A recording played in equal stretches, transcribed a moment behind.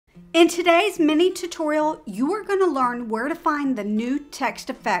In today's mini tutorial, you are going to learn where to find the new text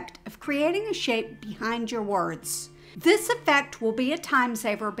effect of creating a shape behind your words. This effect will be a time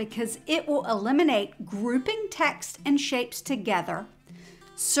saver because it will eliminate grouping text and shapes together,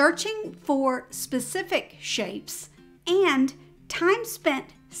 searching for specific shapes, and time spent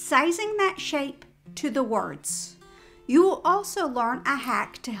sizing that shape to the words. You will also learn a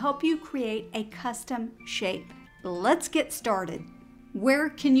hack to help you create a custom shape. Let's get started. Where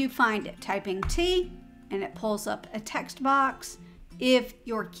can you find it? Typing T and it pulls up a text box. If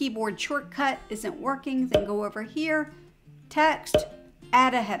your keyboard shortcut isn't working, then go over here, text,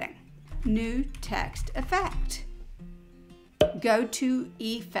 add a heading, new text effect. Go to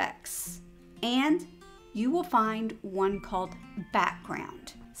effects and you will find one called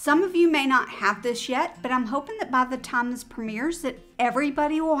background. Some of you may not have this yet, but I'm hoping that by the time this premieres that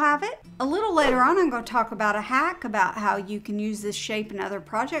everybody will have it. A little later on, I'm going to talk about a hack about how you can use this shape in other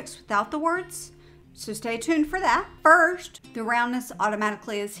projects without the words. So stay tuned for that. First, the roundness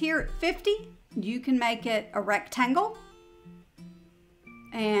automatically is here at 50. You can make it a rectangle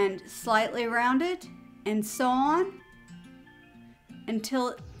and slightly rounded and so on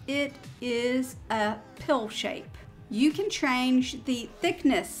until it is a pill shape. You can change the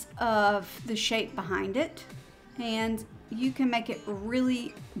thickness of the shape behind it, and you can make it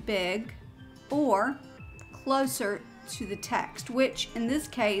really big or closer to the text, which in this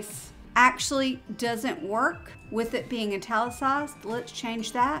case actually doesn't work with it being italicized. Let's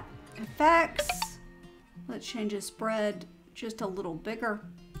change that. Effects. Let's change the spread just a little bigger.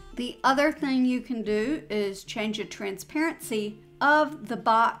 The other thing you can do is change the transparency of the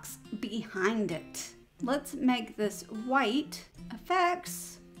box behind it. Let's make this white.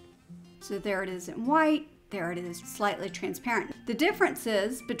 Effects. So there it is in white. There it is slightly transparent. The difference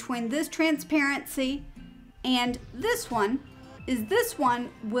is between this transparency and this one is this one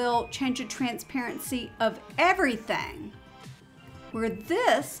will change the transparency of everything, where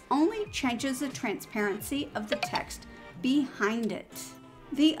this only changes the transparency of the text behind it.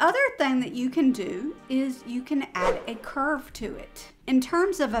 The other thing that you can do is you can add a curve to it. In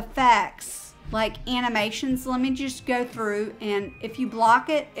terms of effects, like animations, let me just go through, and if you block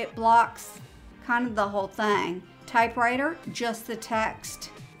it, it blocks kind of the whole thing. Typewriter, just the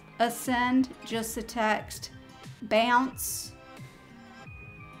text. Ascend, just the text. Bounce.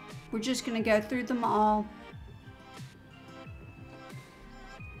 We're just going to go through them all.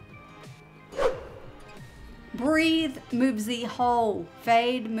 Breathe moves the whole.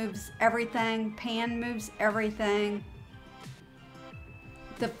 Fade moves everything. Pan moves everything.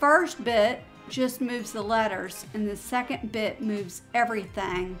 The first bit just moves the letters, and the second bit moves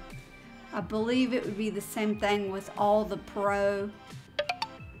everything. I believe it would be the same thing with all the pro.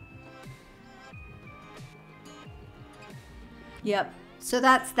 Yep, so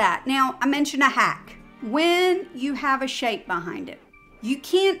that's that. Now, I mentioned a hack. When you have a shape behind it, you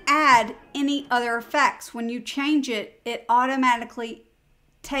can't add any other effects. When you change it, it automatically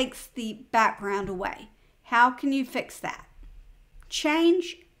takes the background away. How can you fix that?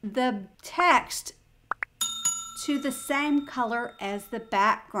 Change the text to the same color as the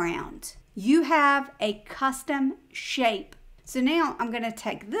background. You have a custom shape. So now I'm going to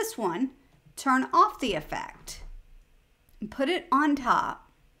take this one, turn off the effect, and put it on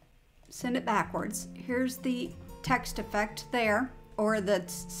top. Send it backwards. Here's the text effect there, or the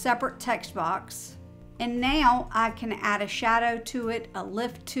separate text box. And now I can add a shadow to it, a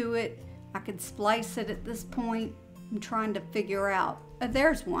lift to it. I could splice it at this point. I'm trying to figure out.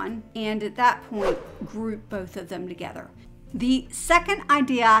 There's one, and at that point, group both of them together. The second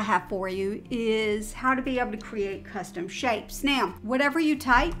idea I have for you is how to be able to create custom shapes. Now, whatever you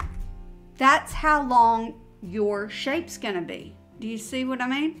type, that's how long your shape's gonna be. Do you see what I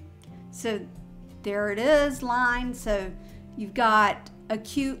mean? So there it is, line. So you've got a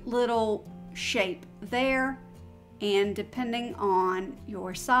cute little shape there, and depending on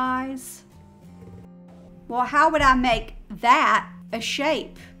your size, well, how would I make that a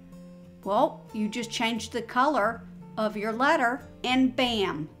shape? Well, you just change the color of your letter and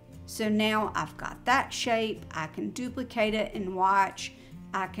bam. So now I've got that shape. I can duplicate it and watch.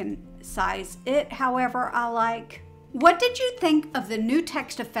 I can size it however I like. What did you think of the new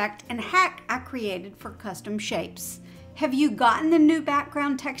text effect and hack I created for custom shapes? Have you gotten the new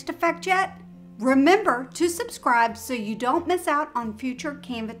background text effect yet? Remember to subscribe so you don't miss out on future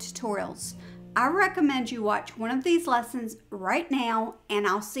Canva tutorials. I recommend you watch one of these lessons right now, and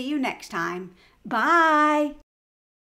I'll see you next time. Bye!